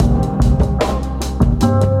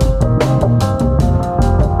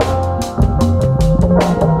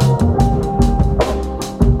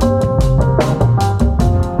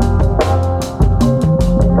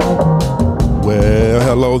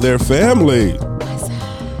there, family.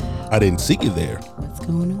 I didn't see you there. What's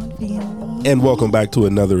going on, family? And welcome back to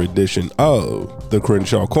another edition of the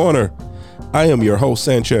Crenshaw Corner. I am your host,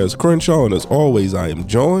 Sanchez Crenshaw, and as always, I am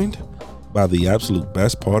joined by the absolute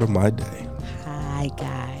best part of my day. Hi,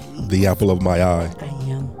 guys. The apple of my eye. I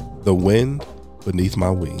am. The wind beneath my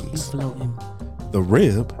wings. Floating. The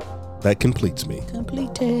rib that completes me.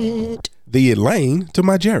 Completed. The Elaine to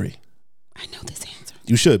my Jerry. I know this answer.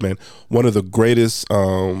 You should, man. One of the greatest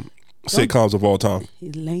sitcoms of all time.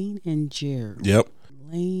 Elaine and Jerry. Yep.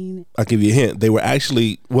 Elaine. I'll give you a hint. They were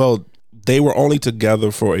actually, they were only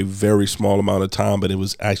together for a very small amount of time, but it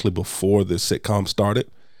was actually before the sitcom started.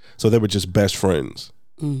 So they were just best friends.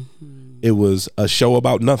 Mm-hmm. It was a show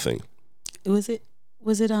about nothing. Was it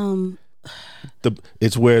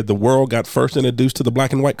It's where the world got first introduced to the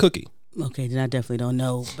black and white cookie. Okay, then I definitely don't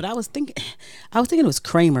know. But I was thinking it was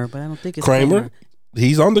Kramer, but I don't think it's Kramer.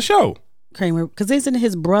 He's on the show. Kramer, because isn't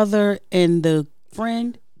his brother and the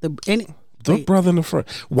friend the brother and the friend.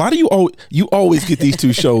 Why do you always get these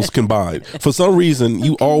two shows combined? For some reason,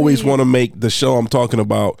 you always want to make the show I'm talking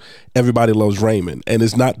about Everybody Loves Raymond, and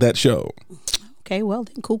it's not that show. Okay, well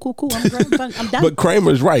then, cool. I'm done. But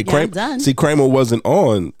Kramer's right. Yeah, I'm done. See, Kramer wasn't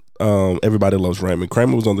on Everybody Loves Raymond.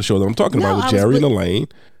 Kramer was on the show that I'm talking about with Jerry and Elaine.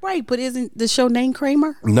 Right, but isn't the show named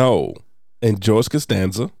Kramer? No, and George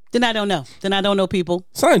Costanza. Then I don't know. People.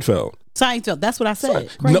 Seinfeld. That's what I said.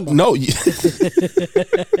 No.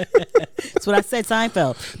 That's what I said.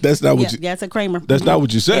 Seinfeld. That's not what you. Yeah, I said Kramer. That's not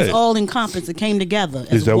what you said. It's all encompassing. It came together.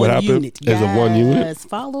 Is that what happened? Unit. As a one unit. Yes.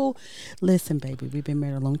 Follow. Listen, baby. We've been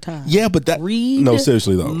married a long time. Yeah, but that. Read. No,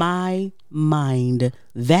 seriously though. My mind.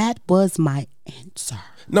 That was my answer.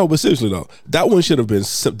 No, but seriously though, that one should have been.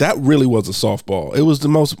 That really was a softball. It was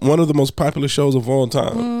one of the most popular shows of all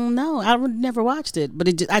time. No, I never watched it, but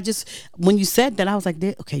I just when you said that, I was like,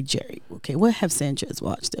 okay, Jerry. Okay, what have Sanchez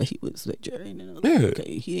watched that he was with Jerry? Yeah.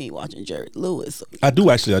 Okay, he ain't watching Jerry Lewis. So I do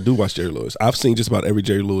watch Jerry Lewis. I've seen just about every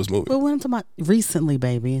Jerry Lewis movie. But what I'm talking about recently,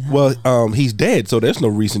 baby. Well, he's dead, so there's no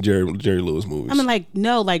recent Jerry Lewis movies. I mean,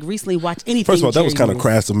 recently watched anything. First of all, that was kind of Lewis.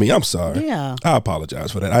 crass of me. I'm sorry. Yeah. I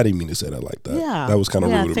apologize for that. I didn't mean to say that like that. Yeah. That was kind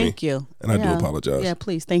of rude of me. Thank you. And I do apologize. Yeah,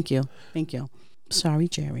 please. Thank you. Sorry,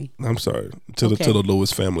 Jerry. I'm sorry. To the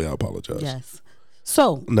Lewis family, I apologize. Yes.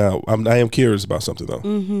 So. Now, I am curious about something, though.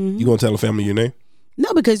 Mm-hmm. You going to tell the family your name?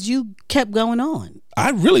 No, because you kept going on.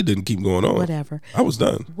 I really didn't keep going on. Whatever. I was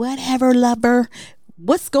done. Whatever, lover.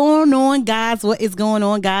 What's going on, guys? What is going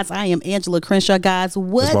on, guys? I am Angela Crenshaw, guys.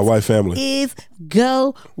 That's my wife, family. Is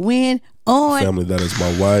going on? Family, that is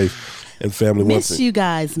my wife. And family Miss you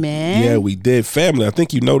guys, man. Yeah, we did. Family, I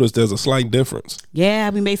think you noticed there's a slight difference. Yeah,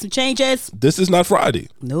 we made some changes. This is not Friday.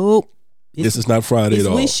 Nope. This is not Friday at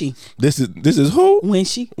all. It's Winchy. This is who?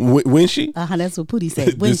 Winchy. Winchy? That's what Pootie said.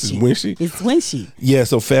 Winchy. This is Winchy? It's Winchy. Yeah,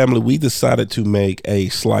 so family, we decided to make a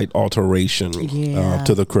slight alteration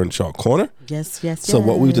to the Crenshaw Corner. Yes. So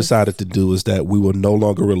what we've decided to do is that we will no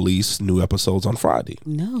longer release new episodes on Friday.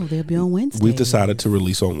 No, they'll be on Wednesday. We've decided to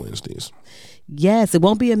release on Wednesdays. Yes, it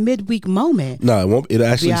won't be a midweek moment. No, it won't. It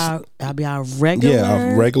actually I'll be our regular. Yeah,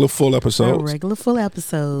 our regular full episodes. Our regular full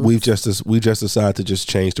episodes. We just decided to just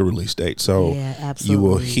change the release date. So absolutely. You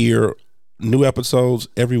will hear new episodes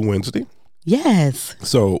every Wednesday. Yes.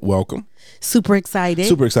 So welcome. Super excited.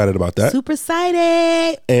 Super excited about that. Super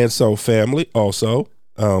excited. And so family, also,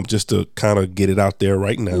 just to kind of get it out there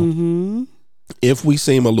right now, mm-hmm. if we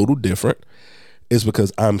seem a little different, it's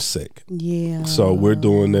because I'm sick. Yeah. So we're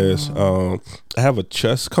doing this. I have a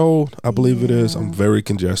chest cold, I believe it is. I'm very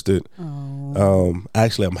congested.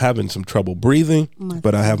 Actually, I'm having some trouble breathing,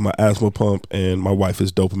 but I have my asthma pump, and my wife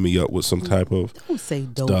is doping me up with some type of Don't say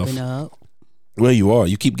doping stuff. Up. Well, you are.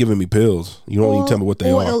 You keep giving me pills. You don't even tell me what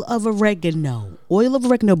they are. Oil of oregano.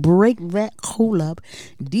 Break that whole up.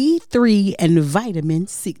 D3 and vitamin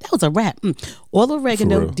C. That was a rap. Oil of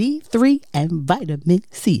oregano, D3 and vitamin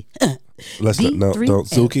C. Let's not. No, don't.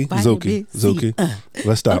 Zuki. Let's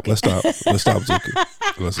stop, Zuki.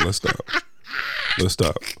 Let's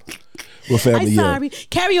stop. Well, family, I'm sorry.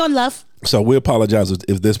 Carry on, love. So we apologize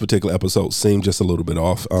if this particular episode seemed just a little bit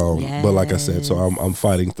off. But like I said, so I'm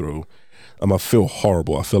fighting through. I feel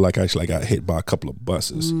horrible. I feel like I actually got hit by a couple of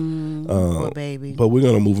buses. Poor baby. But we're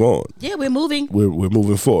gonna move on. Yeah, we're moving. We're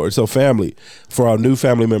moving forward. So family, for our new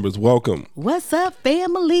family members, welcome. What's up,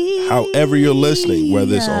 family? However you're listening,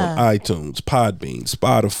 whether it's on iTunes, Podbean,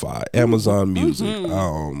 Spotify, Amazon Music,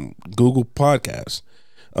 Google Podcasts,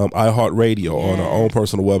 iHeartRadio, on our own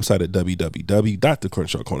personal website at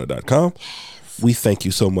www.thecrenshawcorner.com. We thank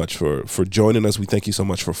you so much for joining us. We thank you so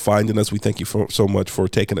much for finding us. We thank you so much for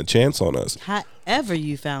taking a chance on us. However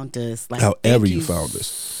you found us. However you found us.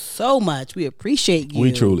 so much. We appreciate you.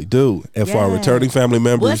 We truly do. And for our returning family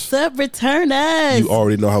members, what's up, returners? You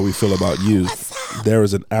already know how we feel about you. There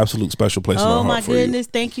is an absolute special place in our heart for you. Oh my goodness!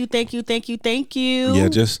 Thank you. Yeah,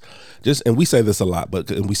 just, and we say this a lot,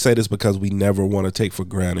 but we say this because we never want to take for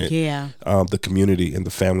granted. The community and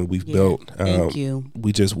the family we've built. Thank you.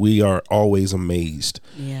 We are always amazed.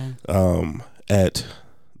 At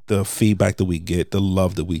the feedback that we get, the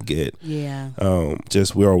love that we get.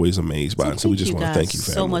 We're always amazed by it. So we just want to thank you,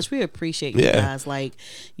 family. So much. We appreciate you guys. Like,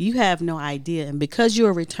 you have no idea. And because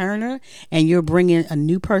you're a returner and you're bringing a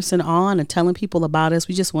new person on and telling people about us,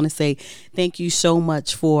 we just want to say thank you so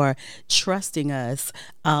much for trusting us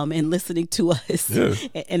and listening to us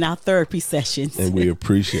in our therapy sessions. And we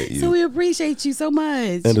appreciate you. So we appreciate you so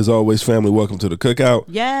much. And as always, family, welcome to the cookout.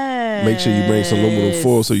 Yes. Make sure you bring some aluminum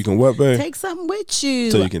foil so you can what, babe? Take something with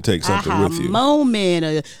you. So you can take something with you.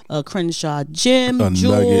 Moment, a Crenshaw gem,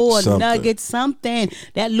 jewel, a nugget, something.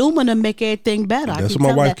 That lumina make everything better. That's what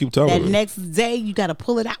my wife keep telling me. That next day, you got to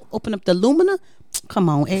pull it out, open up the lumina. Come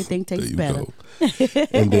on, everything tastes better.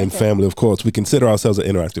 And then family, of course, we consider ourselves an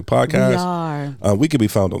interactive podcast. We are. We can be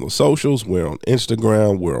found on the socials. We're on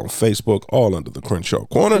Instagram. We're on Facebook, all under the Crenshaw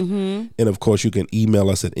Corner. And of course, you can email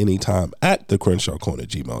us at any time at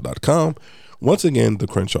thecrenshawcorner@gmail.com. Once again,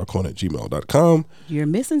 thecrenshawcorner@gmail.com. You're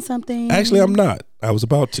missing something. Actually, I'm not. I was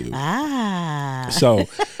about to. So,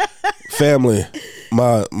 family,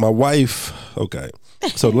 my wife. Okay.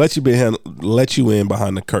 So let you in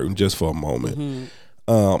behind the curtain just for a moment.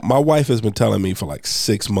 My wife has been telling me for like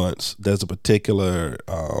 6 months there's a particular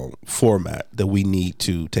format that we need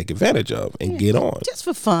to take advantage of and get on. Just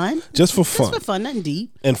for fun. Just for fun, nothing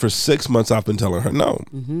deep. And for 6 months I've been telling her no.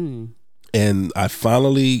 And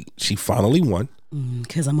she finally won.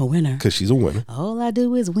 Because I'm a winner. Because she's a winner. All I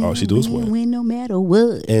do is win. All she do is win no matter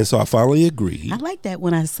what. And so I finally agreed. I like that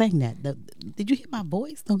when I sang that. Did you hear my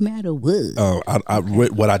voice? No matter what.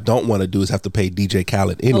 What I don't want to do is have to pay DJ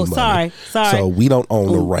Khaled any money. Sorry. So we don't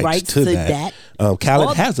own the rights to that.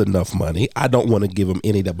 Khaled has enough money. I don't want to give him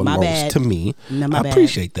any that belongs to me. No, I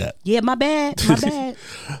appreciate that. Yeah, my bad.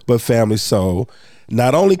 But family, so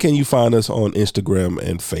not only can you find us on Instagram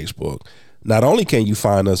and Facebook, not only can you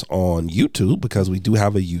find us on YouTube, because we do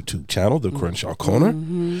have a YouTube channel, The Crenshaw Corner,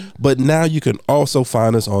 but now you can also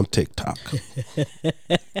find us on TikTok.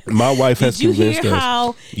 My wife has convinced us. Did you hear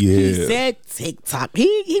how he said TikTok?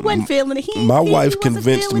 He wasn't feeling it. My wife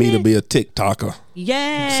convinced me to be a TikToker.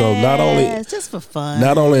 Yeah. So not only just for fun.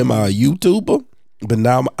 Not only am I a YouTuber, but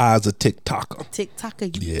now I as a TikToker.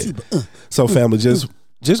 YouTuber. Yeah. So family,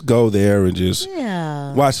 just go there and just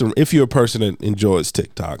watch them. If you're a person that enjoys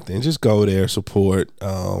TikTok, then just go there, support.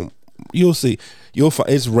 You'll see. You'll find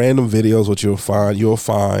it's random videos. What you'll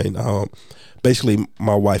find. Basically,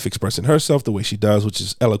 my wife expressing herself the way she does, which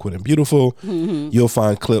is eloquent and beautiful. You'll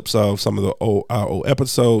find clips of some of our old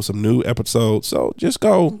episodes, some new episodes. So just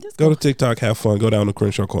go to TikTok, have fun, go down the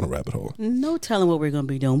Crenshaw Corner rabbit hole. No telling what we're going to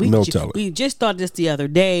be doing. We just thought this the other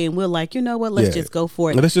day, and we're like, you know what? Let's just go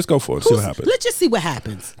for it. Let's just go for it. See what happens. Let's just see what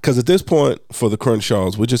happens. Because at this point, for the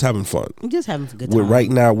Crenshaws, we're just having fun. We're just having a good time.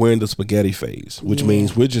 Right now, we're in the spaghetti phase, which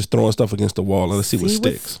means we're just throwing stuff against the wall and let's see what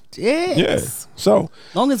sticks. Yeah. So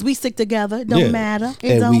long as we stick together, it don't matter.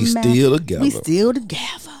 We still together. We still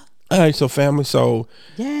together. All right, so family,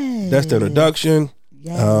 that's the introduction.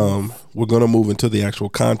 We're going to move into the actual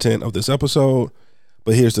content of this episode.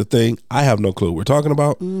 But here's the thing. I have no clue what we're talking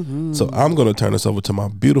about. So I'm going to turn this over to my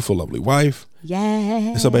beautiful, lovely wife.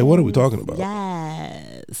 Yes. So, babe, what are we talking about?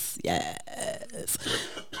 Yes.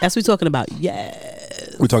 That's what we're talking about.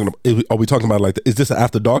 Yes. Are we talking about like, is this an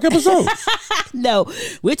After Dark episode? No.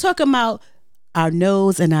 We're talking about our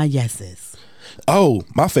no's and our yeses. Oh,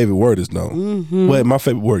 my favorite word is no. Well, my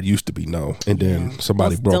favorite word used to be no, and then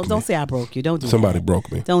somebody broke me. Don't say I broke you. Don't do somebody that. broke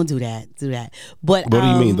me. Don't do that. But what do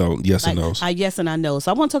you mean though? Yes and no's. Yes and I know. So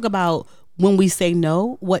I want to talk about when we say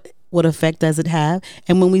no, what effect does it have,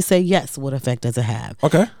 and when we say yes, what effect does it have?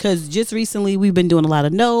 Okay. Because just recently we've been doing a lot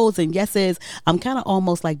of no's and yeses. I'm kind of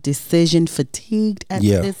almost like decision fatigued at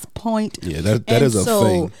this point. Yeah, that is a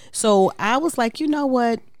thing. So I was like, you know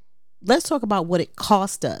what? Let's talk about what it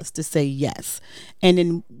cost us to say yes, and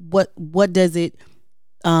then what does it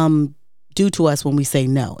do to us when we say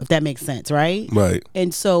no, if that makes sense, right? Right.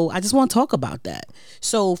 And so I just want to talk about that.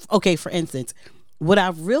 So, okay, for instance, what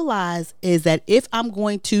I've realized is that if I'm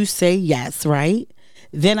going to say yes, right,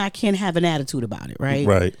 then I can't have an attitude about it, right?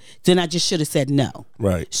 Right. Then I just should have said no.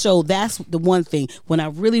 Right. So that's the one thing. When I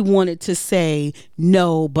really wanted to say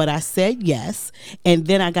no, but I said yes, and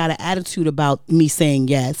then I got an attitude about me saying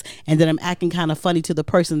yes, and then I'm acting kind of funny to the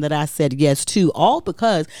person that I said yes to, all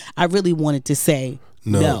because I really wanted to say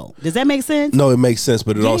no. Does that make sense? No, it makes sense,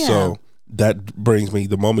 but it also, that brings me,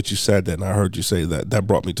 the moment you said that and I heard you say that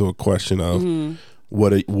brought me to a question of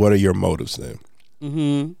what are your motives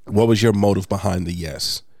then? What was your motive behind the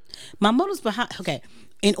yes? My motives behind, okay.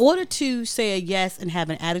 In order to say a yes and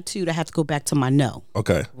have an attitude, I have to go back to my no.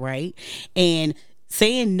 Okay. Right? And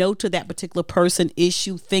saying no to that particular person,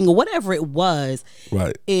 issue, thing, or whatever it was,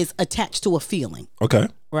 is attached to a feeling. Okay.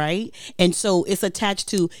 Right? And so it's attached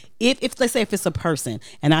to, if let's say if it's a person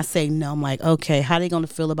and I say no, I'm like, okay, how are they going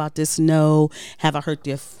to feel about this no? Have I hurt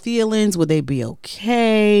their feelings? Will they be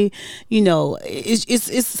okay? You know,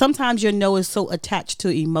 it's sometimes your no is so attached to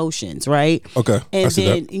emotions, right? Okay. And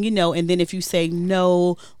then, you know, and then if you say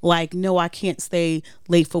no, like, no, I can't stay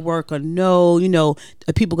late for work, or no, you know,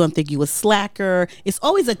 people going to think you a slacker. It's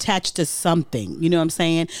always attached to something, you know what I'm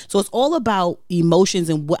saying? So it's all about emotions,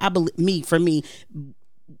 and what I believe, for me,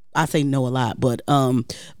 I say no a lot, but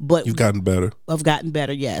you've gotten better. I've gotten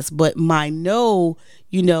better, yes. But my no,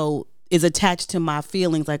 you know, is attached to my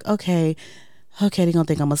feelings. Like, okay, they're gonna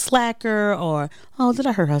think I'm a slacker, or did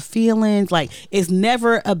I hurt her feelings? Like, it's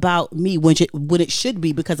never about me when it should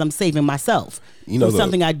be, because I'm saving myself. You know,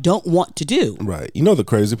 something I don't want to do. Right. You know the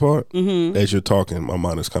crazy part? As you're talking, my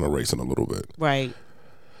mind is kind of racing a little bit. Right.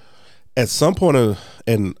 At some point,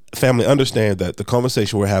 and family, understand that the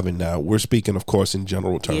conversation we're having now, we're speaking, of course, in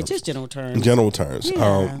general terms. Yeah, just general terms. In general terms.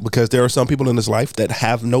 Yeah. Because there are some people in this life that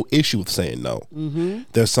have no issue with saying no.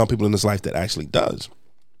 There's some people in this life that actually does.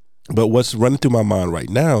 But what's running through my mind right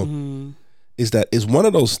now is that it's one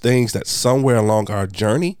of those things that somewhere along our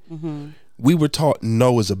journey, we were taught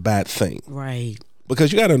no is a bad thing. Right.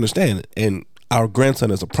 Because you got to understand, and our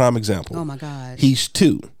grandson is a prime example. Oh, my God. He's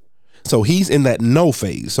 2. So he's in that no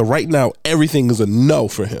phase. So right now, everything is a no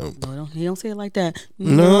for him. No, he don't say it like that.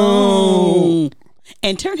 No.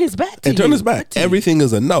 And turn his back to you. And turn his back. Everything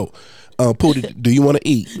is a no. Pootie, do you want to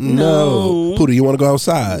eat? No. Pootie, you want to go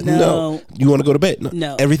outside? No. You want to go to bed?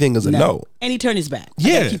 No. Everything is a no. And he turned his back.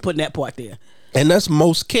 Yeah. Keep putting that part there. And that's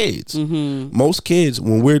most kids. Most kids,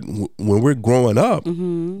 when we're growing up,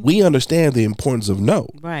 we understand the importance of no.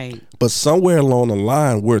 Right. But somewhere along the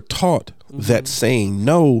line, we're taught that saying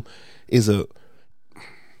no is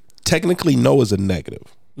technically no is a negative.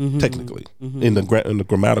 Technically, in the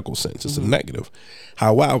grammatical sense, it's a negative.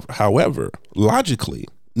 However, logically,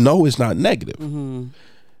 no is not negative.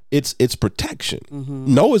 It's protection.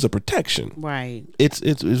 No is a protection. Right.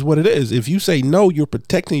 It's what it is. If you say no, you're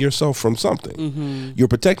protecting yourself from something. You're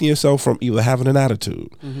protecting yourself from either having an attitude.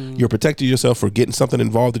 You're protecting yourself for getting something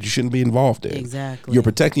involved that you shouldn't be involved in. Exactly. You're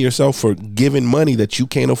protecting yourself for giving money that you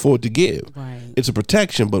can't afford to give. Right. It's a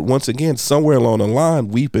protection, but once again, somewhere along the line,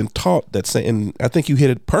 we've been taught that saying, I think you hit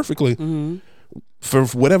it perfectly. For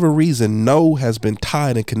whatever reason, no has been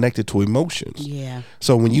tied and connected to emotions. Yeah.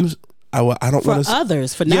 So when you I don't want to for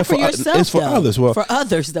others, for not for yourself. It's for others. Well, for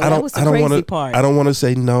others, though. That was the crazy part. I don't want to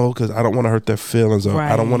say no because I don't want to hurt their feelings, or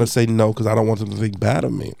I don't want to say no because I don't want them to think bad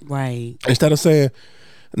of me. Right. Instead of saying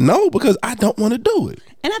no because I don't want to do it.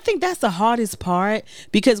 And I think that's the hardest part,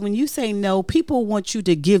 because when you say no, people want you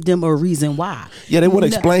to give them a reason why. Yeah, they want to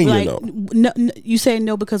explain no. You say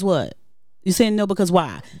no because what? You saying no because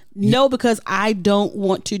why? No, because I don't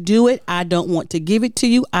want to do it. I don't want to give it to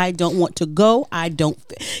you. I don't want to go. I don't,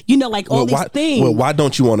 like all these things. Well, why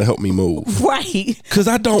don't you want to help me move? Right. Because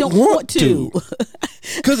I don't want to.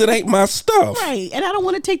 Because it ain't my stuff. Right. And I don't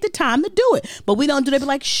want to take the time to do it. But we don't do that. Be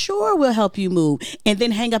like, sure, we'll help you move. And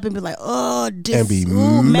then hang up and be like, and be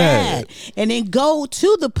mad. And then go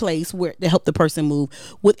to the place where to help the person move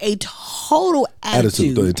with a total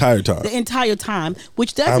attitude the entire time. The entire time,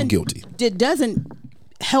 which doesn't. I'm guilty. It doesn't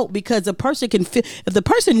help, because a person can feel, if the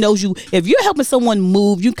person knows you, if you're helping someone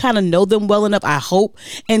move, you kind of know them well enough, I hope,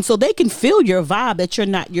 and so they can feel your vibe that you're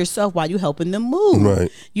not yourself while you're helping them move.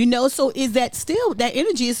 Right. So is that still, that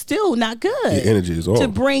energy is still not good. The energy is off. To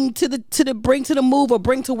bring to the move, or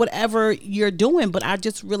bring to whatever you're doing. But I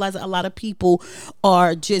just realized that a lot of people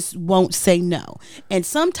won't say no, and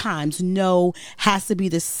sometimes no has to be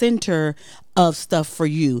the center of stuff for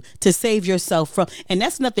you to save yourself from, and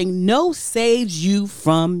that's nothing. No saves you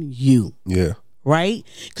from you. Yeah. Right?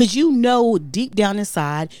 Because deep down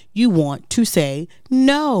inside you want to say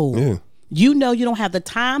no. Yeah. You don't have the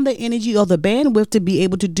time, the energy, or the bandwidth to be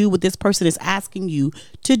able to do what this person is asking you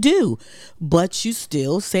to do, but you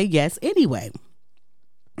still say yes anyway.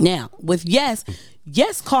 Now, with yes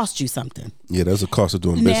costs you something. Yeah, there's a cost of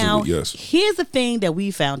doing business with yes. Here's the thing that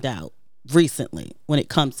we found out recently when it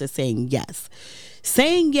comes to saying yes.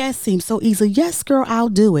 Saying yes seems so easy. Yes, girl, I'll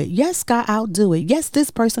do it. Yes, God, I'll do it. Yes,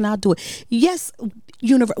 this person, I'll do it. Yes,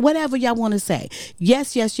 universe, whatever y'all want to say.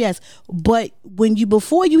 Yes, yes, yes. But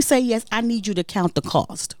before you say yes, I need you to count the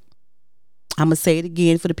cost. I'm going to say it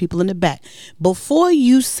again for the people in the back. Before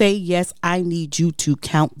you say yes, I need you to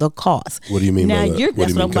count the cost. What do you mean by that?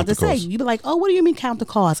 That's what I'm about to say. You be like, oh, what do you mean count the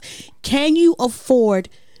cost? Can you afford,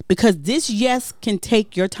 because this yes can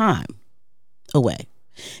take your time away.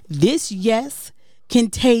 This yes can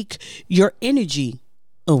take your energy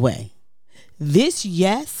away. This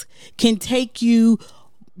yes can take your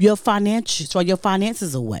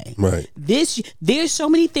finances away. Right. There's so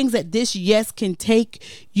many things that this yes can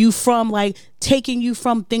take you from, like taking you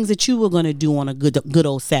from things that you were going to do on a good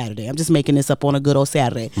old Saturday. I'm just making this up, on a good old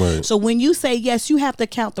Saturday. Right. So when you say yes, you have to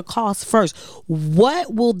count the cost first.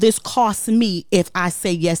 What will this cost me if I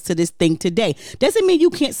say yes to this thing today? Doesn't mean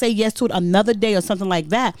you can't say yes to it another day or something like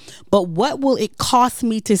that, but what will it cost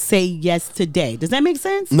me to say yes today? Does that make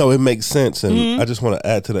sense? No, it makes sense. And I just want to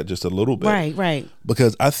add to that just a little bit. Right.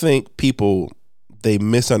 Because I think people, they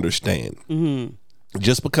misunderstand.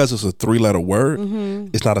 Just because it's a 3-letter word,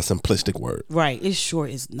 it's not a simplistic word. Right. It sure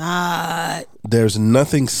is not. There's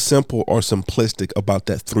nothing simple or simplistic about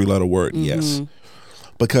that 3-letter word, yes.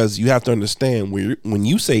 Because you have to understand, when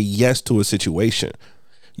you say yes to a situation,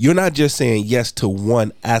 you're not just saying yes to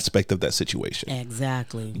one aspect of that situation.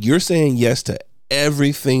 Exactly. You're saying yes to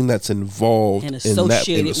everything that's involved and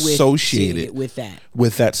associated with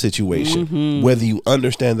that situation, whether you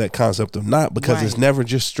understand that concept or not, because it's never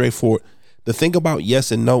just straightforward. The thing about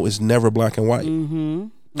yes and no is never black and white.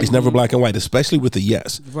 It's never black and white, especially with the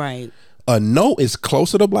yes. Right. A no is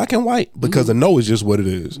closer to black and white because a no is just what it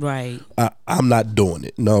is. Right. I'm not doing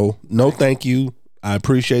it. No, thank you. I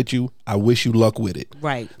appreciate you. I wish you luck with it.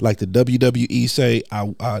 Right. Like the WWE say,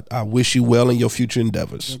 I wish you well in your future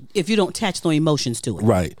endeavors. If you don't attach no emotions to it.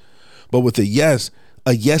 Right. But with a yes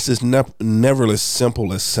is never as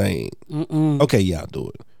simple as saying, okay, yeah, I'll do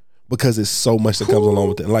it. Because it's so much that comes along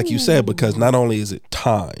with it. And like you said, because not only is it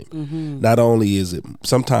time, not only is it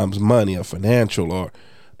sometimes money or financial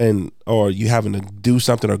or you having to do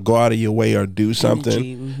something or go out of your way or do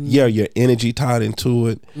something. Yeah, your energy tied into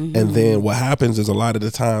it. And then what happens is a lot of the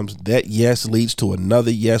times that yes leads to another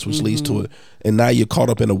yes, which leads to it. And now you're caught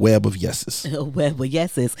up in a web of yeses. A web of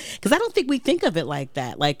yeses. Because I don't think we think of it like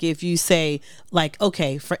that. Like if you say, like,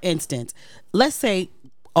 okay, for instance, let's say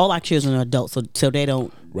all our children are adults, so they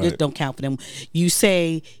don't count for them. You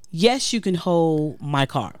say, yes, you can hold my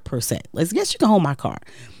car, per se. Yes, you can hold my car.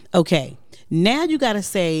 Okay. Now you got to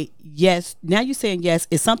say yes. Now you're saying yes.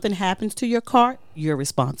 If something happens to your car, you're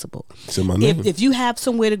responsible. If you have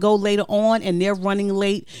somewhere to go later on and they're running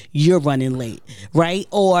late, you're running late, right?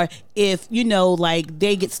 Or if, like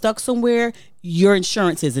they get stuck somewhere, your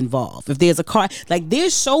insurance is involved. If there's a car, like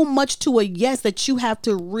there's so much to a yes that you have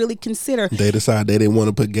to really consider. They decide they didn't want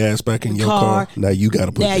to put gas back in your car. Now you got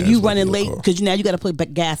to put gas back in your car. Now you running late because now you got to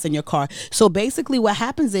put gas in your car. So basically what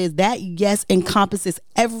happens is that yes encompasses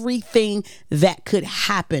everything that could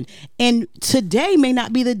happen. And today may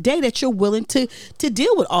not be the day that you're willing to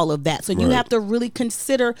deal with all of that. So you have to really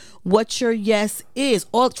consider what your yes is.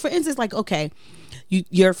 Or for instance, like, okay,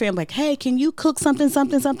 your family like, hey, can you cook something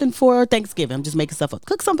for Thanksgiving? I'm just making stuff up.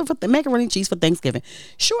 Cook something for macaroni and cheese for Thanksgiving.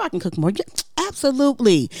 Sure, I can cook more. Yeah,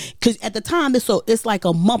 absolutely. Because at the time, it's like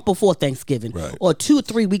a month before Thanksgiving or 2 or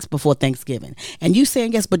 3 weeks before Thanksgiving. And you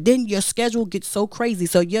saying yes, but then your schedule gets so crazy.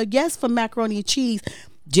 So your yes for macaroni and cheese,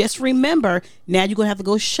 just remember, now you're going to have to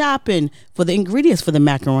go shopping for the ingredients for the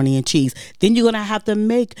macaroni and cheese. Then you're going to have to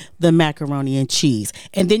make the macaroni and cheese.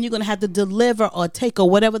 And then you're going to have to deliver or take or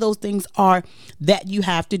whatever those things are that you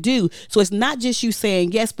have to do. So it's not just you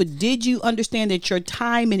saying yes, but did you understand that your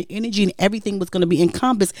time and energy and everything was going to be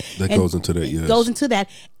encompassed? That goes into that, yes. Goes into that.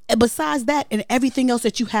 Besides that and everything else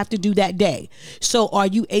that you have to do that day. So are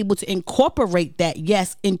you able to incorporate that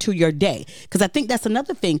yes into your day? Because I think that's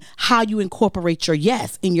another thing, how you incorporate your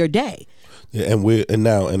yes in your day. Yeah,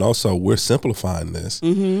 and also we're simplifying this,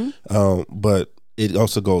 but it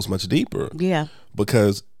also goes much deeper. Yeah,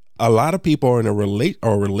 because a lot of people are in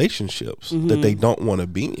relationships that they don't want to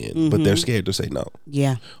be in, but they're scared to say no.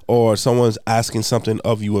 Yeah. Or someone's asking something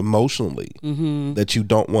of you emotionally that you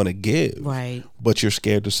don't want to give. Right. But you're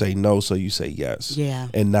scared to say no, so you say yes. Yeah.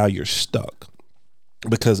 And now you're stuck.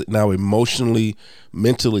 Because now emotionally,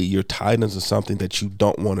 mentally, you're tied into something that you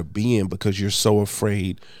don't want to be in because you're so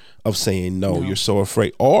afraid of saying no. You're so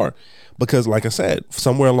afraid. Or because, like I said,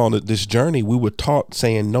 somewhere along this journey, we were taught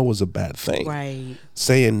saying no is a bad thing. Right.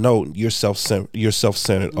 Saying no, you're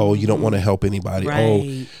self-centered. Oh, you don't want to help anybody. Right.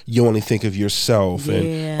 Oh, you only think of yourself.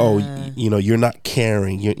 And you're not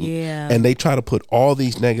caring. And they try to put all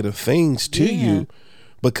these negative things to you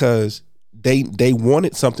because they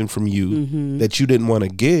wanted something from you that you didn't want to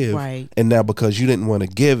give, right? And now because you didn't want to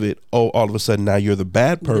give it, all of a sudden now you're the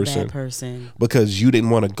bad person, because you didn't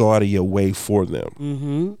want to go out of your way for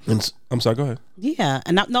them. And I'm sorry, go ahead. Yeah,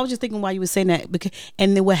 and I was just thinking while you were saying that, because,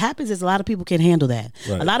 and then what happens is a lot of people can't handle that.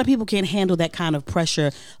 Right. A lot of people can't handle that kind of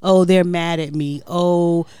pressure. Oh, they're mad at me.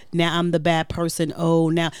 Oh, now I'm the bad person. Oh,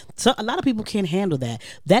 now so a lot of people can't handle that.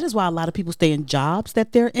 That is why a lot of people stay in jobs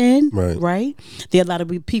that they're in. Right. There are a lot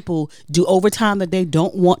of people do overtime that they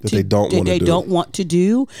don't want to. They don't want to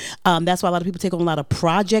do. That's why a lot of people take on a lot of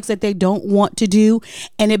projects that they don't want to do,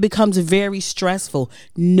 and it becomes very stressful.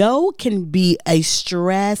 No can be a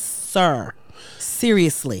stressor.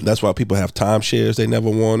 Seriously. That's why people have timeshares they never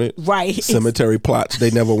wanted. Right. Cemetery plots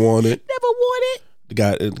they never wanted.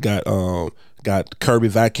 Got Kirby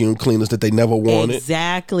vacuum cleaners that they never wanted.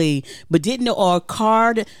 Exactly. But didn't know, or a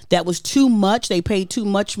card that was too much, they paid too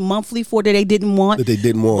much monthly for that they didn't want.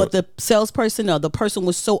 But the salesperson or the person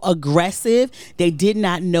was so aggressive, they did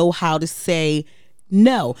not know how to say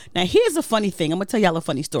no. Now here's a funny thing. I'm gonna tell y'all a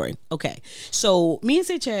funny story. Okay. So me and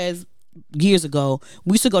Sanchez, years ago,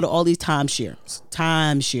 we used to go to all these timeshare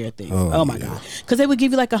things. Oh my God. Because they would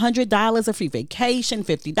give you like $100 a free vacation,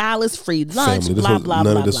 $50 free lunch, family, blah, blah,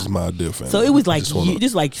 none blah, of this blah. is my idea, family. So it was like, this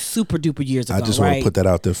is like super duper years ago, I just want to put that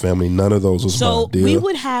out there, family. None of those was my idea. We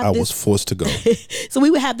would have I was forced to go. So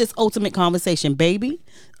we would have this ultimate conversation, baby.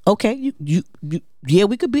 Okay, yeah,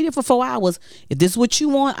 we could be there for 4 hours. If this is what you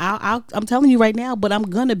want, I'm telling you right now, but I'm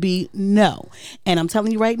gonna be no. And I'm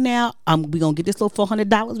telling you right now, we're gonna get this little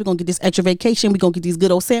 $400. We're gonna get this extra vacation. We're gonna get these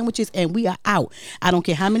good old sandwiches, and we are out. I don't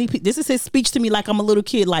care how many people. This is his speech to me, like I'm a little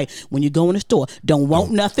kid. Like, when you go in the store, don't want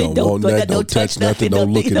nothing, don't touch nothing,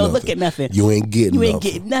 don't look at nothing. You ain't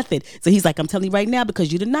getting nothing. So he's like, I'm telling you right now,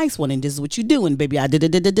 because you're the nice one, and this is what you're doing, baby. I did,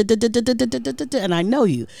 and I know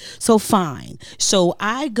you. So fine. So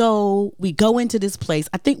we go into this place.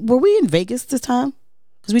 I think, were we in Vegas this time?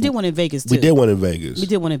 Because we did one in Vegas too. We did one in Vegas.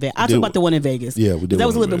 I'll talk about the one in Vegas. Yeah, we did. That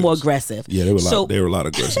was a little bit more aggressive. Yeah, they were a lot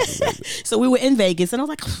aggressive in Vegas. So we were in Vegas, and I was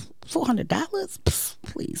like, $400?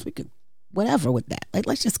 Please, we could whatever with that. Like,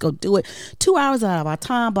 let's just go do it. 2 hours out of our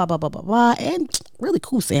time, blah, blah, blah, blah, blah. And really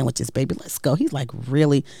cool sandwiches, baby. Let's go. He's like,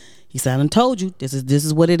 really? He said, I done told you, this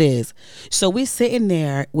is what it is. So we're sitting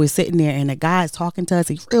there, and the guy's talking to us.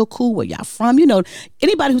 He's real cool. Where y'all from? You know,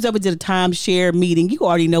 anybody who's ever did a timeshare meeting, you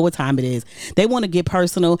already know what time it is. They want to get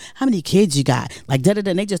personal. How many kids you got? Like,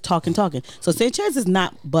 da-da-da. And they just talking. So Sanchez is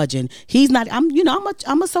not budging. He's not,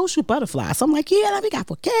 I'm a social butterfly. So I'm like, yeah, we got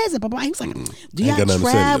 4 kids. And blah, blah. He was like, do y'all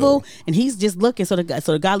travel? And he's just looking. So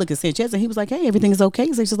the guy looked at Sanchez, and he was like, hey, everything is okay.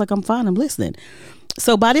 He's just like, I'm fine. I'm listening.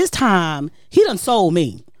 So by this time, he done sold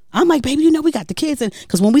me. I'm like, baby, we got the kids, and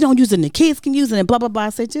because when we don't use it, and the kids can use it, and blah blah blah.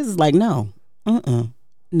 Sanchez is like, no.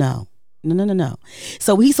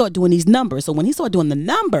 So he started doing these numbers. So when he started doing the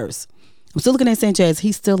numbers, I'm still looking at Sanchez.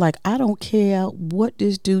 He's still like, I don't care what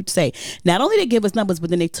this dude say. Not only they give us numbers, but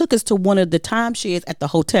then they took us to one of the timeshares at the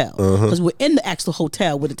hotel, because we're in the actual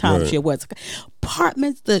hotel where the timeshare was.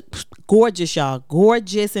 Apartments, gorgeous, y'all,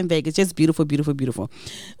 gorgeous in Vegas, just beautiful, beautiful, beautiful.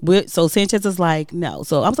 So Sanchez is like, no.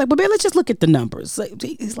 So I was like, but man, let's just look at the numbers. So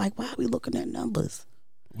he's like, why are we looking at numbers?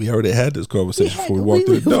 We already had this conversation before we walked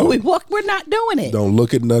through the door. We're not doing it. Don't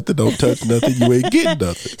look at nothing. Don't touch nothing. You ain't getting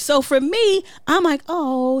nothing. So for me, I'm like,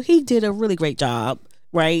 oh, he did a really great job,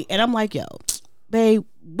 right? And I'm like, yo, babe,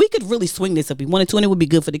 we could really swing this if we wanted to, and it would be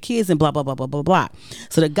good for the kids and blah, blah, blah, blah, blah, blah.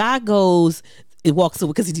 So the guy goes, it walks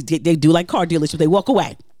away, because they do like car dealerships. They walk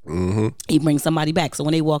away. He brings somebody back. So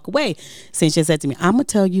when they walk away, Sanchez said to me, I'm going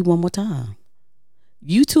to tell you one more time.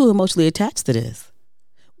 You two are emotionally attached to this.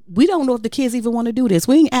 We don't know if the kids even want to do this.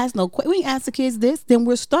 We ain't ask the kids this, then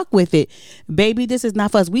we're stuck with it. Baby, this is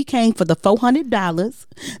not for us. We came for the $400,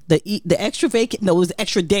 the extra it was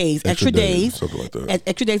extra days, something like that.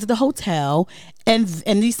 Extra days at the hotel, and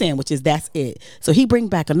these sandwiches. That's it. So he bring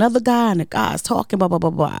back another guy, and the guy's talking, blah, blah, blah,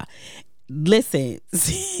 blah. Listen,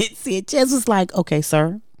 Sanchez was like, okay,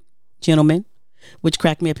 sir, gentlemen, which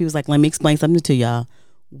cracked me up. He was like, let me explain something to y'all.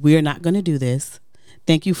 We're not going to do this.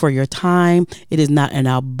 Thank you for your time. It is not in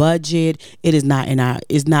our budget. It's not in our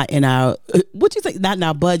what you say? Not in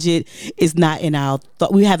our budget. It's not in our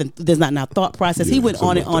thought. There's not in our thought process. He went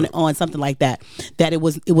on and on and on, something like that. That it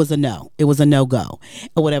was a no. It was a no-go,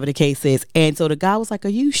 or whatever the case is. And so the guy was like, are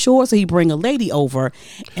you sure? So he bring a lady over,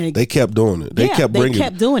 and they kept doing it. They kept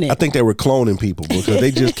doing it. I think they were cloning people, because they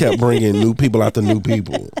just kept bringing new people after new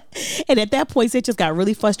people. And at that point, it just got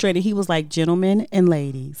really frustrated. He was like, gentlemen and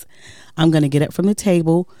ladies, I'm going to get up from the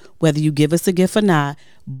table, whether you give us a gift or not,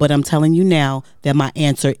 but I'm telling you now that my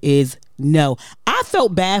answer is no. I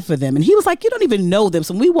felt bad for them. And he was like, you don't even know them.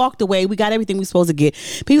 So when we walked away, we got everything we supposed to get.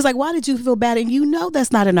 But he was like, why did you feel bad? And you know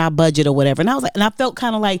that's not in our budget or whatever. And I was like, and I felt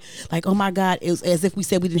kind of like, oh my God, it was as if we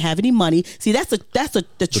said we didn't have any money. See, that's the trick. That's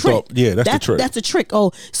the trick. That's a trick.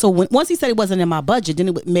 Oh, so once he said it wasn't in my budget, then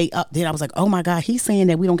it made up. Then I was like, oh my God, he's saying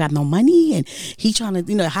that we don't got no money, and he trying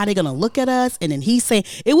to, how they gonna look at us, and then he's saying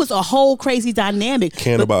it was a whole crazy dynamic.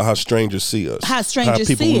 About how strangers see us, how strangers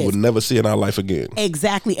people see we would never see in our life again.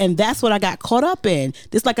 Exactly, and that's what I got caught up in.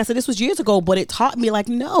 This, like I said, this was years ago, but it taught me like,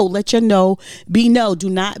 no, let your no be no. Do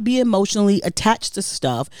not be emotionally attached to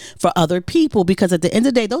stuff for other people, because at the end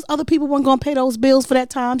of the day, those other people weren't gonna pay those bills for that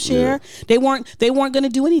timeshare. Yeah. They weren't gonna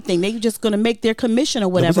do anything. They were just gonna make their commission or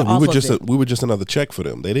whatever. We were just another check for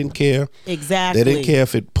them. They didn't care. Exactly. They didn't care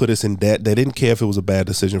if it put us in debt. They didn't care if it was a bad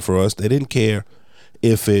decision for us. They didn't care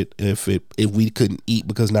if we couldn't eat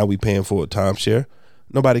because now we paying for a timeshare.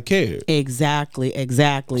 Nobody cared. Exactly.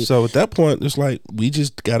 So at that point, it's like, we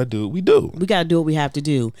just got to do what we do. We got to do what we have to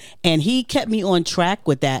do. And he kept me on track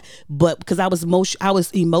with that, but because I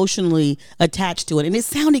was emotionally attached to it, and it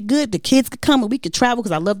sounded good. The kids could come and we could travel,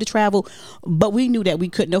 because I love to travel, but we knew that we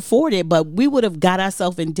couldn't afford it. But we would have got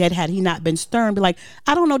ourselves in debt had he not been stern. Be like,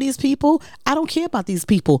 I don't know these people. I don't care about these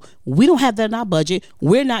people. We don't have that in our budget.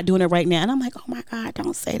 We're not doing it right now. And I'm like, oh my God,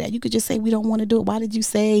 don't say that. You could just say we don't want to do it. Why did you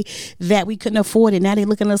say that we couldn't afford it? Now they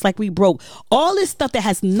looking at us like we broke. All this stuff that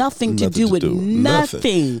has nothing to do with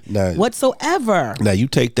nothing whatsoever. Now you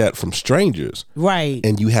take that from strangers, right?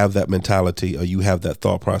 And you have that mentality, or you have that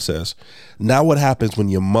thought process. Now what happens when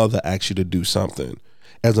your mother asks you to do something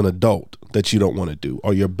as an adult that you don't want to do,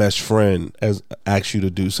 or your best friend asks you to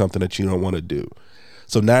do something that you don't want to do?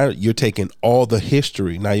 So now you're taking all the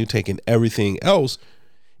history. Now you're taking everything else,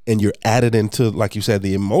 and you're added into, like you said,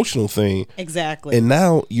 the emotional thing. Exactly. And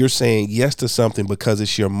now you're saying yes to something because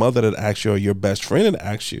it's your mother that asked you, or your best friend that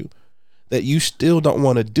asked you, that you still don't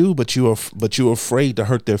want to do, but you're afraid to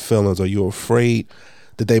hurt their feelings, or you're afraid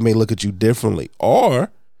that they may look at you differently, or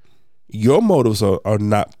your motives are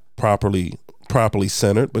not properly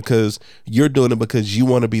centered, because you're doing it because you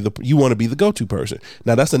want to be the go-to person.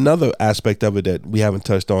 Now that's another aspect of it that we haven't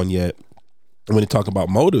touched on yet. When you talk about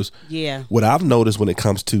motives, what I've noticed when it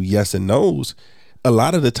comes to yes and no's, a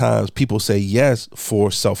lot of the times people say yes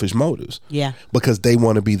for selfish motives. Yeah. Because they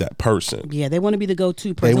want to be that person. Yeah, they want to be the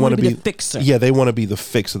go-to person. They want to be the fixer. Yeah, they want to be the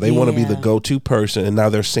fixer. They want to be the go-to person, and now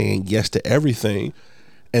they're saying yes to everything,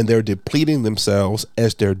 and they're depleting themselves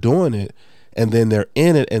as they're doing it, and then they're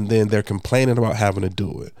in it, and then they're complaining about having to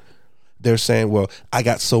do it. They're saying, well, I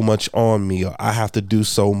got so much on me, or I have to do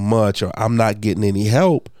so much, or I'm not getting any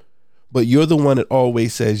help. But you're the one that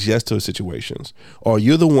always says yes to situations, or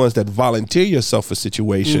you're the ones that volunteer yourself for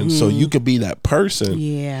situations so you can be that person.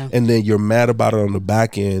 Yeah. And then you're mad about it on the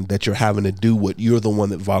back end that you're having to do what you're the one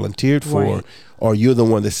that volunteered for, right. Or you're the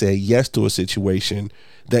one that said yes to a situation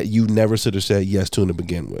that you never should have said yes to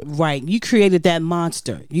begin with. Right. You created that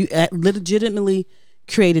monster. You legitimately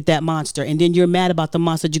created that monster, and then you're mad about the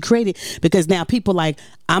monster you created because now people like,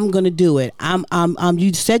 I'm gonna do it.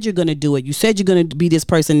 You said you're gonna do it. You said you're gonna be this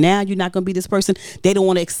person. Now you're not gonna be this person. They don't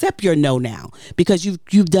want to accept your no now because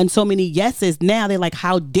you've done so many yeses. Now they're like,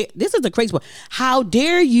 this is the crazy part. How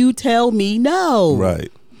dare you tell me no?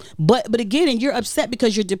 Right. But again, and you're upset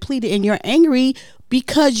because you're depleted and you're angry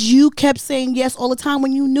because you kept saying yes all the time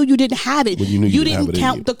when you knew you didn't have it. You didn't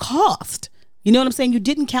count the cost. You know what I'm saying? You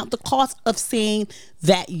didn't count the cost of saying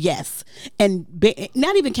that yes. And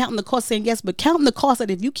not even counting the cost of saying yes, but counting the cost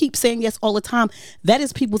that if you keep saying yes all the time, that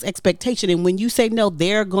is people's expectation. And when you say no,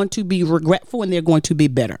 they're going to be regretful and they're going to be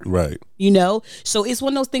bitter. Right. You know? So it's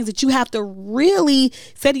one of those things that you have to really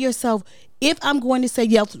say to yourself, if I'm going to say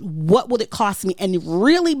yes, what will it cost me? And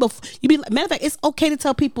really, matter of fact, it's okay to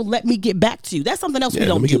tell people, let me get back to you. That's something else we don't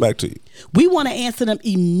do. Let me get back to you. We want to answer them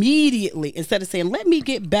immediately instead of saying, let me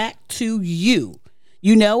get back to you.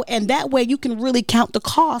 You know, and that way you can really count the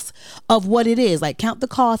cost of what it is. Like count the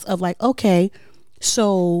cost of like, okay,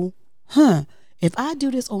 so, if I do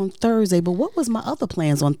this on Thursday, but what was my other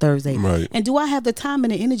plans on Thursday? Right. And do I have the time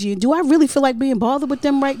and the energy? And do I really feel like being bothered with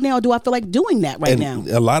them right now? Or do I feel like doing that right now?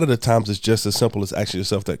 A lot of the times it's just as simple as asking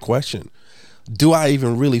yourself that question. Do I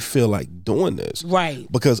even really feel like doing this?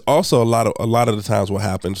 Right. Because also a lot of the times what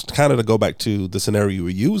happens, kind of to go back to the scenario you were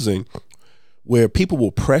using, where people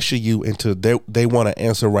will pressure you into they want to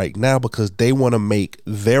answer right now because they want to make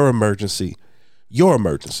their emergency your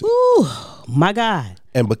emergency. Ooh, my God.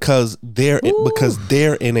 And because they're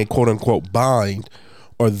in a quote unquote bind,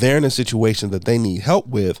 or they're in a situation that they need help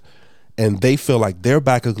with, and they feel like their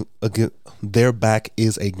back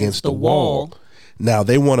is against the wall. Now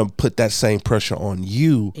they want to put that same pressure on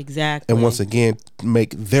you. Exactly. And once again,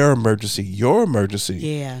 make their emergency your emergency.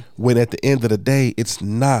 Yeah. When at the end of the day, it's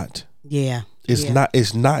not. Yeah.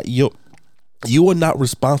 It's not your. You are not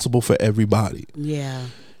responsible for everybody. Yeah.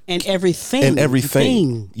 And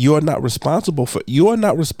everything. You are not responsible for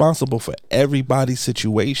everybody's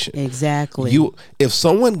situation. Exactly. If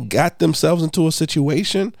someone got themselves into a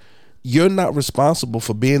situation, you're not responsible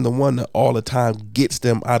for being the one that all the time gets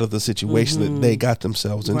them out of the situation that they got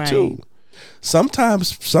themselves into. Right.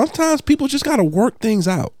 Sometimes people just got to work things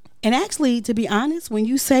out. And actually, to be honest, when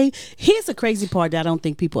you say, here's the crazy part that I don't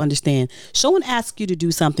think people understand. Someone asks you to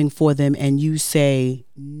do something for them and you say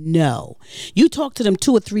no. You talk to them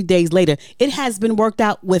 2 or 3 days later. It has been worked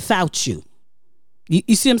out without you.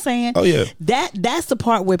 You see what I'm saying? Oh yeah. That's the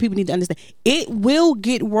part where people need to understand. It will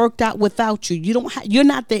get worked out without you. You're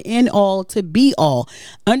not the end all to be all.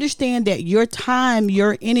 Understand that your time,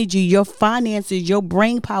 your energy, your finances, your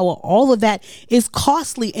brain power, all of that is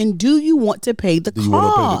costly. And do you want to pay the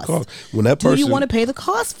cost? When that person, do you want to pay the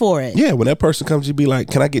cost for it? Yeah. When that person comes, you be like,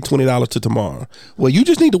 "Can I get $20 to tomorrow?" Well, you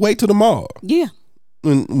just need to wait till tomorrow. Yeah.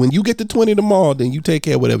 When you get the 20 tomorrow, then you take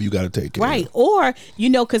care of whatever you got to take care of. Right. Or,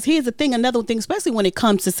 because here's the thing, another thing, especially when it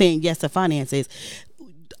comes to saying yes to finances,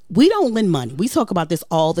 we don't lend money. We talk about this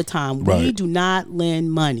all the time. Right. We do not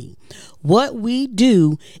lend money. What we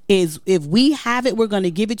do is if we have it, we're going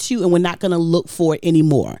to give it to you and we're not going to look for it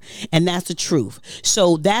anymore. And that's the truth.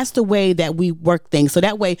 So that's the way that we work things. So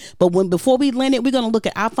that way, before we lend it, we're going to look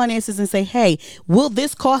at our finances and say, hey, will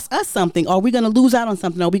this cost us something? Are we going to lose out on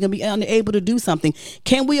something? Are we going to be unable to do something?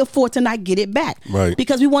 Can we afford to not get it back? Right.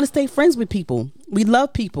 Because we want to stay friends with people. We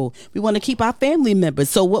love people. We want to keep our family members.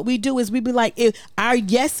 So what we do is we be like, if our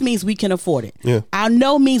yes means we can afford it. Yeah. Our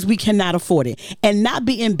no means we cannot afford it. And not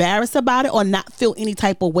be embarrassed about it or not feel any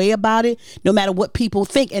type of way about it, no matter what people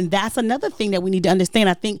think. And that's another thing that we need to understand.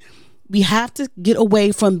 I think we have to get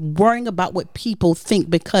away from worrying about what people think,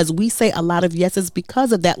 because we say a lot of yeses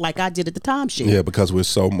because of that, like I did at the timeshare. Yeah, because we're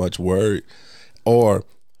so much worried. Or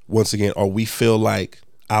once again, or we feel like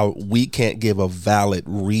we can't give a valid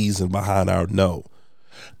reason behind our no.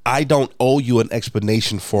 I don't owe you an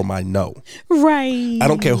explanation for my no. Right. I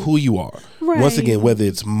don't care who you are. Right. Once again, whether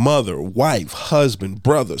it's mother, wife, husband,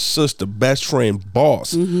 brother, sister, best friend,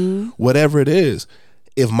 boss, whatever it is,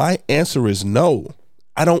 if my answer is no,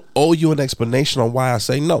 I don't owe you an explanation on why I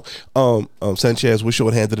say no. Sanchez, we're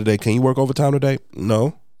short-handed today. Can you work overtime today?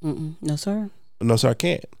 No. No, sir. No, sir, I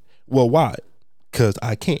can't. Well, why? Because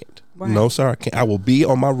I can't. Right. No, sir, I can't. I will be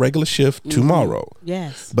on my regular shift tomorrow.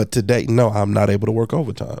 Yes. But today, no, I'm not able to work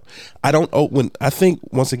overtime. I don't owe, I think,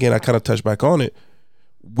 once again, I kind of touched back on it.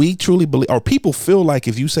 We truly believe, or people feel like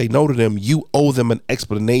if you say no to them, you owe them an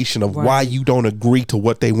explanation of why you don't agree to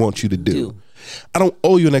what they want you to do. I don't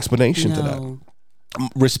owe you an explanation to that.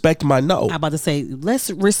 Respect my no. I'm about to say, let's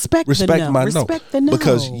respect the no. My respect no. the no.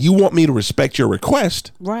 Because you want me to respect your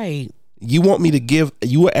request. Right. You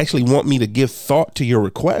actually want me to give thought to your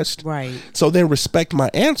request. Right. So then respect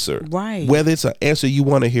my answer. Right. Whether it's an answer you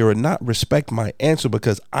want to hear or not, respect my answer,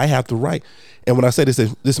 because I have the right. And when I say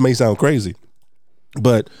this may sound crazy,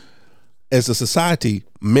 but as a society,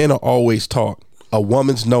 men are always taught a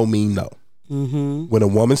woman's no mean no. When a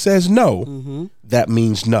woman says no, that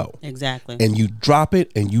means no. Exactly. And you drop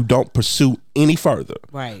it and you don't pursue any further.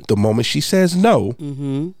 Right. The moment she says no,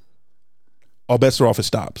 all bets are off, it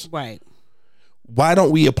stops. Right. Why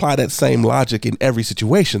don't we apply that same logic in every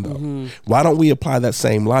situation, though? Why don't we apply that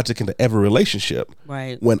same logic into every relationship?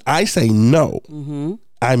 Right. When I say no,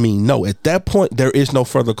 I mean no. At that point, there is no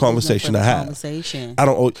further conversation to have. I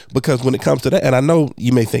don't, because when it comes to that, and I know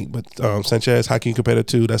you may think, but Sanchez, how can you compare the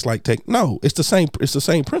two? That's like no. It's the same. It's the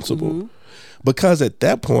same principle. Because at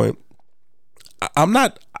that point, I'm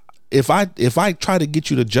not. If I try to get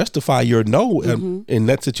you to justify your no in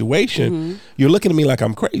that situation, you're looking at me like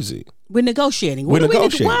I'm crazy. We're negotiating. Why are we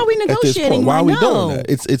negotiating? At this point, why are we doing that?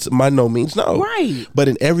 It's my no means no. Right. But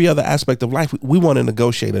in every other aspect of life, we want to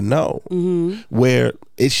negotiate a no, where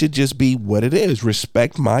it should just be what it is.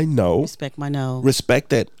 Respect my no. Respect my no. Respect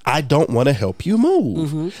that I don't want to help you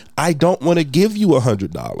move. I don't want to give you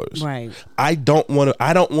 $100. Right. I don't want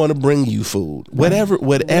to bring you food. Whatever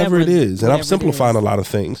it is. And I'm simplifying a lot of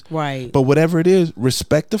things. Right. But whatever it is,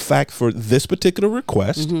 respect the fact for this particular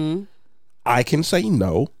request. I can say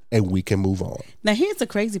no, and we can move on. Now, here's the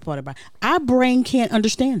crazy part about it. Our brain can't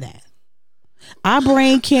understand that. Our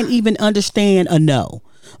brain can't even understand a no.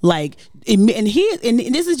 Like, and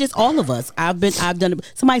this is just all of us. I've done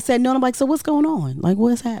it. Somebody said no, and I'm like, so what's going on? Like,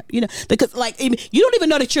 what's happening? You know, because like you don't even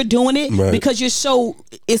know that you're doing it because you're so.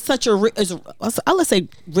 It's such a let's say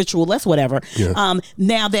ritual. Let's whatever. Yeah.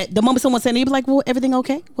 Now that the moment someone said, you're like, well, everything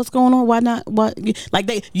okay? What's going on? Why not? What?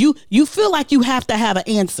 Like you feel like you have to have an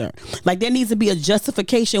answer. Like there needs to be a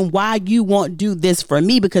justification why you won't do this for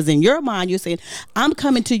me, because in your mind you're saying, I'm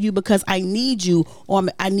coming to you because I need you or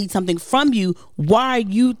I need something from you. Why are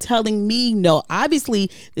you telling me no? Obviously,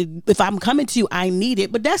 if I'm coming to you, I need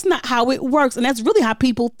it, but that's not how it works, and that's really how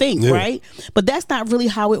people think, right? But that's not really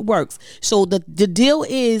how it works. So the deal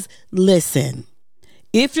is, listen,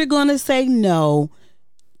 if you're gonna say no,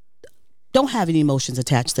 don't have any emotions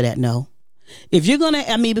attached to that no. If you're gonna,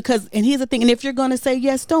 because, and here's the thing, and if you're gonna say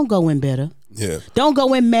yes, don't go in bitter. Yeah. Don't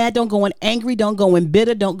go in mad, don't go in angry, don't go in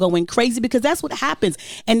bitter, don't go in crazy, because that's what happens.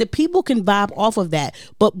 And the people can vibe off of that.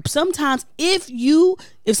 But sometimes if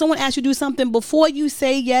someone asks you to do something, before you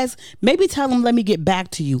say yes, maybe tell them, let me get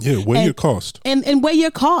back to you. Yeah, weigh your cost. And weigh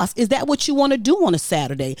your cost. Is that what you want to do on a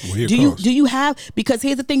Saturday? Do you have, because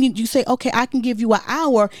here's the thing, you say, okay, I can give you an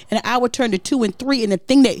hour, and an hour turned to 2 and 3, and the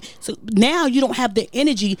thing so now you don't have the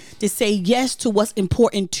energy to say yes to what's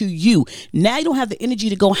important to you. Now you don't have the energy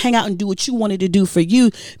to go hang out and do what you wanted to do for you,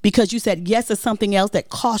 because you said yes to something else that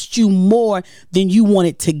cost you more than you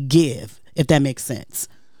wanted to give, if that makes sense.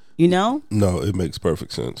 You know? No, it makes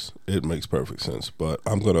perfect sense. It makes perfect sense. But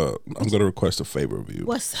I'm gonna request a favor of you.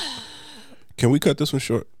 What's Can we cut this one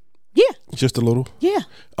short? Yeah. Just a little? Yeah.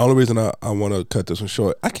 Only reason I want to cut this one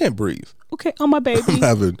short, I can't breathe. Okay, my baby.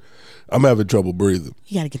 I'm having trouble breathing.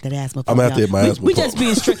 You gotta get that asthma. I'm gonna have to hit my asthma. We just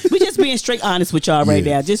being straight honest with y'all right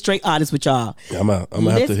now. Just straight honest with y'all. Yeah, I'm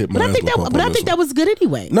gonna have to hit my asthma. But I think that was good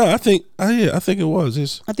anyway. No, I think it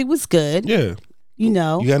was. I think it was good. Yeah. You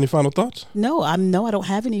know. You got any final thoughts? No, I don't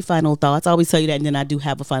have any final thoughts. I always tell you that, and then I do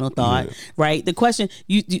have a final thought. Yeah. Right? The question,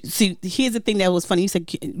 you see, here's the thing that was funny. You said,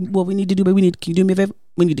 "What we need to do, but can you do me a favor?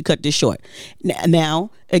 We need to cut this short."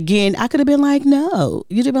 Now, again, I could have been like, "No."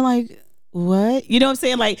 You'd have been like, "What?" You know what I'm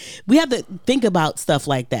saying? Like, we have to think about stuff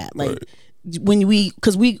like that. Like when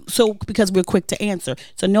because we're quick to answer.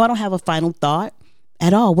 So no, I don't have a final thought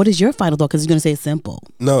at all. What is your final thought? Because you're gonna say it's simple.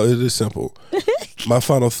 No, it is simple. My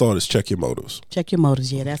final thought is check your motives. Check your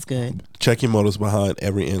motives. Yeah, that's good. Check your motives behind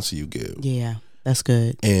every answer you give. Yeah, that's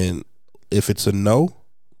good. And if it's a no,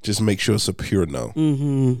 just make sure it's a pure no.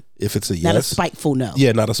 Mm-hmm. If it's a yes, not a spiteful no.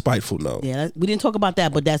 Yeah, not a spiteful no. Yeah, we didn't talk about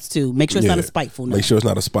that, but that's too. Make sure it's not a spiteful no. Make sure it's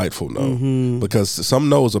not a spiteful no. Mm-hmm. Because some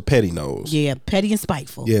no's are petty no's. Yeah, petty and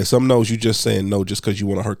spiteful. Yeah, some no's you just saying no just because you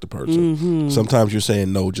want to hurt the person. Mm-hmm. Sometimes you're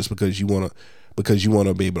saying no just because you want to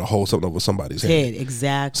be able to hold something over somebody's head.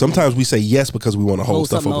 Exactly. Sometimes we say yes because we want to hold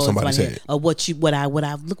stuff over somebody's head. Or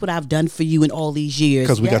look what I've done for you in all these years.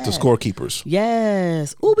 Because we got the scorekeepers.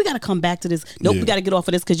 Yes. Oh, we got to come back to this. Nope, we got to get off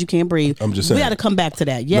of this because you can't breathe. I'm just saying. We got to come back to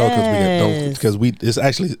that. Yes. No, because it's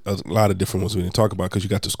actually a lot of different ones we didn't talk about, because you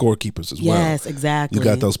got the scorekeepers as well. Yes, exactly. You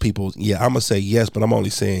got those people. Yeah, I'm gonna say yes, but I'm only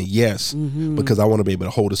saying yes because I want to be able to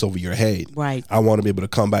hold this over your head. Right. I want to be able to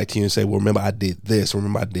come back to you and say, well, remember I did this.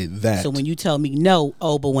 Remember I did that. So when you tell me no,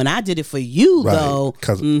 but when I did it for you, though.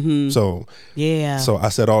 So I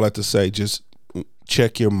said all that to say, just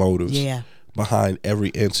check your motives behind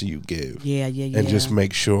every answer you give. Yeah. And just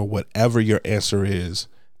make sure whatever your answer is,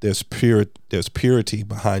 there's purity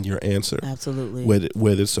behind your answer. Absolutely.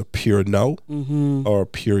 Whether it's a pure no or a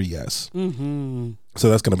pure yes. Mm-hmm. So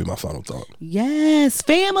that's going to be my final thought. Yes,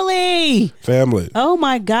 family. Oh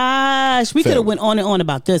my gosh, we could have went on and on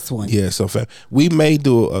about this one. Yeah, so we may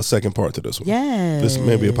do a second part to this one. Yes, this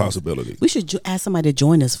may be a possibility. We should ask somebody to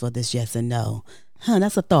join us for this yes and no.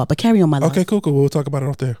 That's a thought, but carry on, my love. Okay, cool. We'll talk about it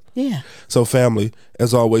off there. Yeah. So family,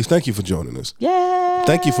 as always, thank you for joining us. Yeah.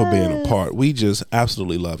 Thank you for being a part. We just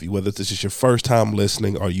absolutely love you. Whether this is your first time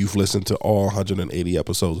listening or you've listened to all 180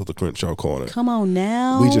 episodes of the Crenshaw Corner. Come on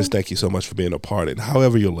now. We just thank you so much for being a part. And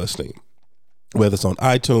however you're listening, whether it's on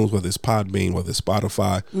iTunes, whether it's Podbean, whether it's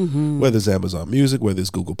Spotify, whether it's Amazon Music, whether it's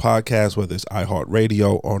Google Podcasts, whether it's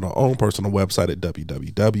iHeartRadio, or on our own personal website at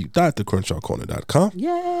www.thecrenshawcorner.com.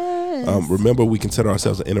 Yes. Remember, we consider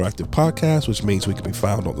ourselves an interactive podcast, which means we can be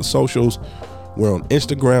found on the socials. We're on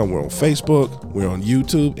Instagram, we're on Facebook, we're on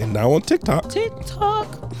YouTube, and now on TikTok.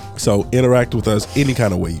 So interact with us any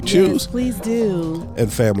kind of way you choose. Yes, please do.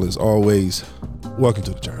 And family, as always, welcome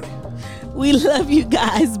to the journey. We love you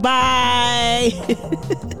guys. Bye.